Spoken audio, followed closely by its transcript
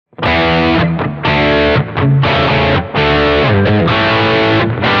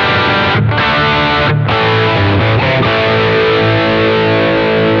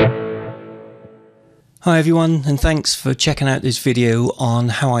Hi everyone, and thanks for checking out this video on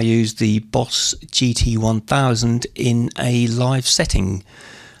how I use the Boss GT1000 in a live setting.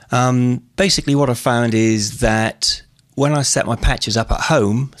 Basically what I found is that when I set my patches up at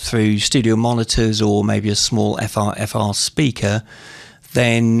home through studio monitors or maybe a small FR speaker,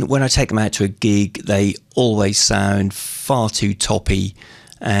 then when I take them out to a gig they always sound far too toppy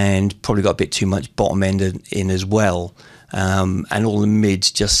and probably got a bit too much bottom end in as well, and all the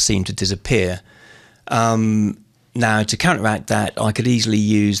mids just seem to disappear. Now to counteract that, I could easily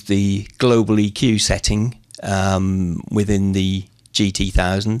use the global EQ setting within the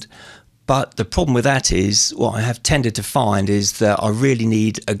GT1000, but the problem with that is what I have tended to find is that I really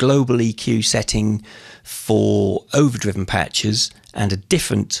need a global EQ setting for overdriven patches and a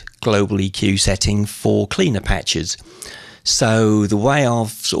different global EQ setting for cleaner patches. So the way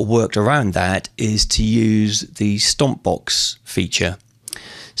I've sort of worked around that is to use the Stompbox feature.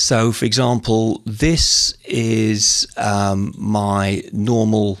 So for example, this is my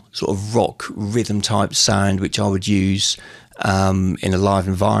normal sort of rock rhythm type sound which I would use in a live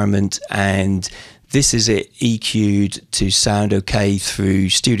environment, and this is it EQ'd to sound okay through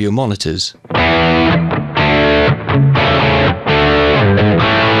studio monitors.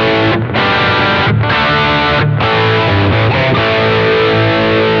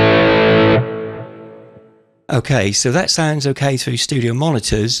 Okay, so that sounds okay through studio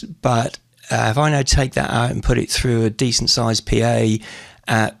monitors, but if I now take that out and put it through a decent sized PA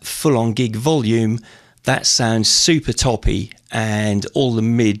at full-on gig volume, that sounds super toppy and all the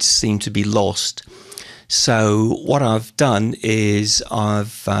mids seem to be lost. So what I've done is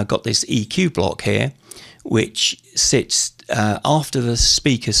I've got this EQ block here which sits after the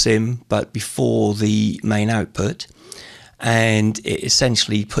speaker sim but before the main output, and it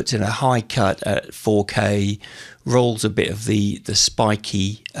essentially puts in a high cut at 4K, rolls a bit of the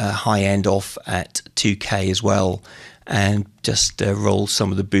spiky high end off at 2K as well, and just rolls some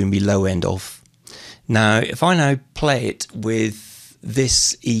of the boomy low end off. Now if I now play it with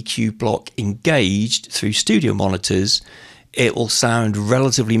this EQ block engaged through studio monitors, it will sound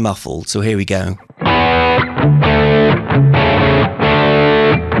relatively muffled. So here we go.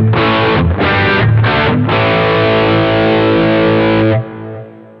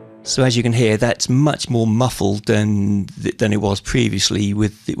 So as you can hear, that's much more muffled than it was previously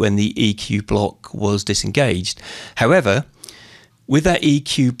when the EQ block was disengaged. However, with that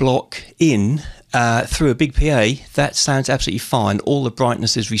EQ block in through a big PA, that sounds absolutely fine. All the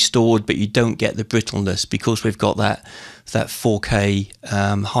brightness is restored, but you don't get the brittleness because we've got that 4K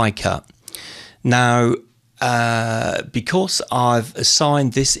high cut. Now, because I've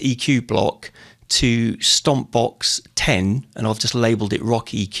assigned this EQ block to Stompbox 10 and I've just labelled it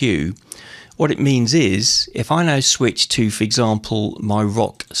rock EQ, what it means is if I now switch to, for example, my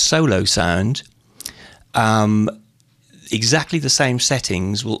rock solo sound, exactly the same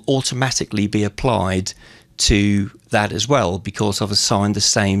settings will automatically be applied to that as well because I've assigned the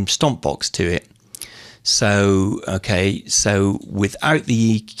same Stompbox to it. So okay, so without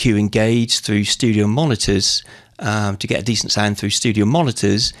the EQ engaged through studio monitors, to get a decent sound through studio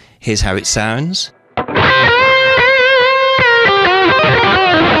monitors, here's how it sounds.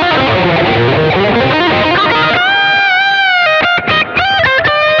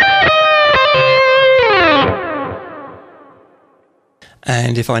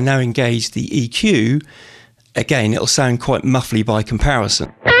 And if I now engage the EQ, again it'll sound quite muffly by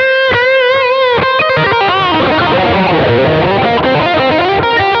comparison.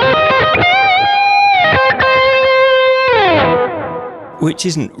 Which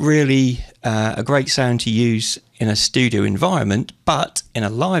isn't really a great sound to use in a studio environment, but in a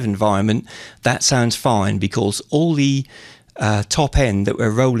live environment that sounds fine because all the top end that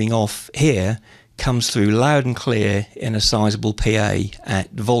we're rolling off here comes through loud and clear in a sizable PA at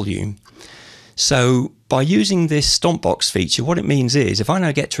volume. So by using this Stompbox feature, what it means is if I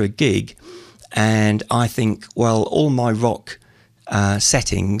now get to a gig and I think, well, all my rock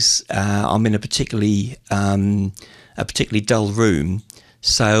settings, I'm in a particularly dull room,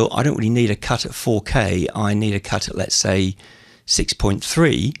 so I don't really need a cut at 4K, I need a cut at, let's say,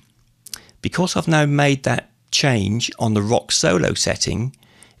 6.3. Because I've now made that change on the rock solo setting,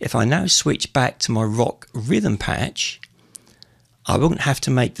 if I now switch back to my rock rhythm patch, I won't have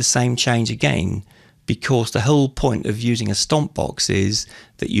to make the same change again, because the whole point of using a Stompbox is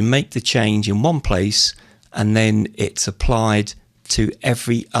that you make the change in one place and then it's applied to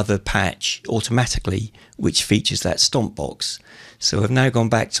every other patch automatically which features that Stompbox. So I've now gone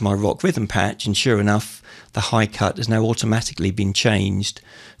back to my rock rhythm patch, and sure enough the high cut has now automatically been changed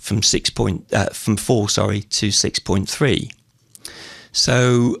from 4 to 6.3.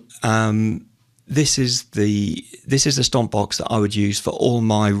 So this is the Stompbox that I would use for all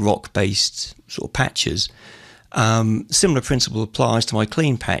my rock-based sort of patches. Similar principle applies to my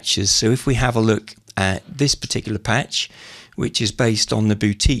clean patches. So if we have a look at this particular patch, which is based on the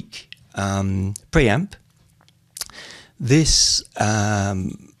Boutique preamp, this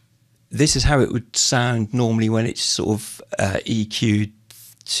is how it would sound normally when it's sort of EQ'd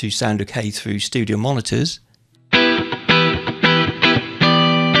to sound okay through studio monitors.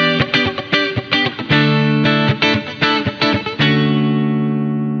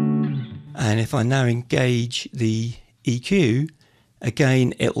 And if I now engage the EQ,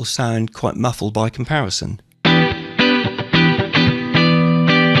 again it will sound quite muffled by comparison.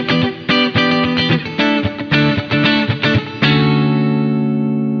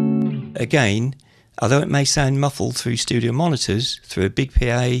 Again, although it may sound muffled through studio monitors, through a big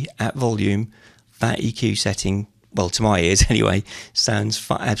PA at volume, that EQ setting, well, to my ears anyway, sounds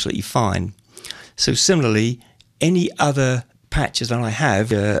absolutely fine. So similarly, any other patches that I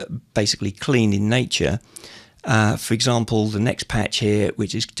have are basically clean in nature. For example, the next patch here,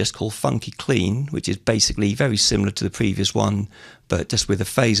 which is just called Funky Clean, which is basically very similar to the previous one, but just with a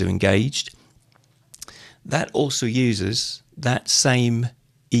phaser engaged. That also uses that same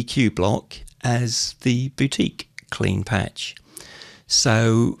EQ block as the Boutique Clean patch.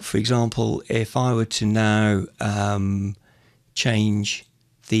 So, for example, if I were to now change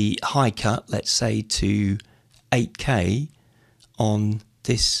the high cut, let's say to 8K on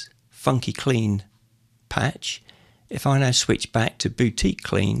this Funky Clean patch, if I now switch back to Boutique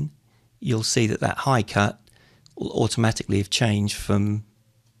Clean, you'll see that that high cut will automatically have changed from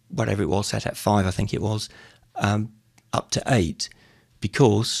whatever it was, set at 5 I think it was, up to 8,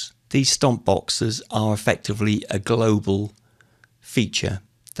 because these Stompboxes are effectively a global feature.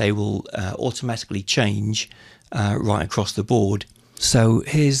 They will automatically change right across the board. So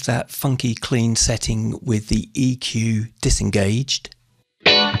here's that Funky Clean setting with the EQ disengaged.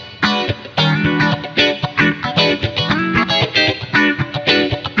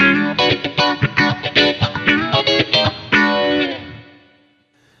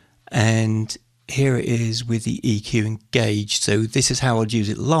 And here it is with the EQ engaged. So this is how I'd use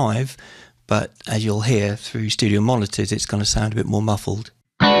it live, but as you'll hear through studio monitors, it's going to sound a bit more muffled.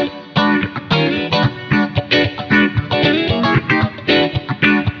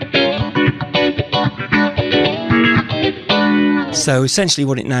 So essentially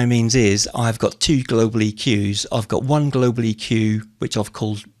what it now means is I've got two global EQs. I've got one global EQ, which I've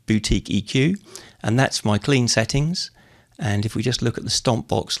called Boutique EQ, and that's my clean settings. And if we just look at the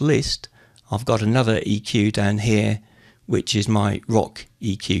Stompbox list, I've got another EQ down here, which is my rock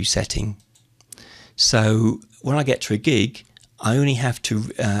EQ setting. So when I get to a gig, I only have to,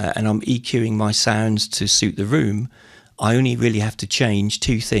 and I'm EQing my sounds to suit the room, I only really have to change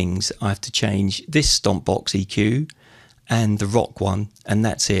two things. I have to change this Stompbox EQ and the rock one, and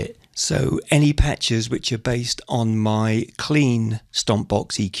that's it. So any patches which are based on my clean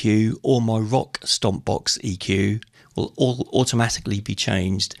Stompbox EQ or my rock Stompbox EQ will all automatically be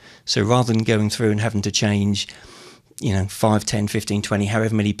changed. So rather than going through and having to change, 5, 10, 15, 20,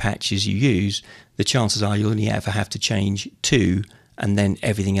 however many patches you use, the chances are you'll only ever have to change 2, and then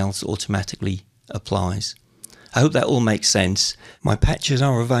everything else automatically applies. I hope that all makes sense. My patches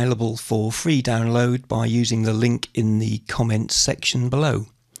are available for free download by using the link in the comments section below.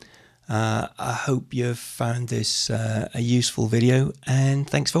 I hope you've found this a useful video, and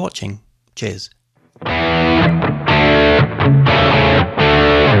thanks for watching. Cheers.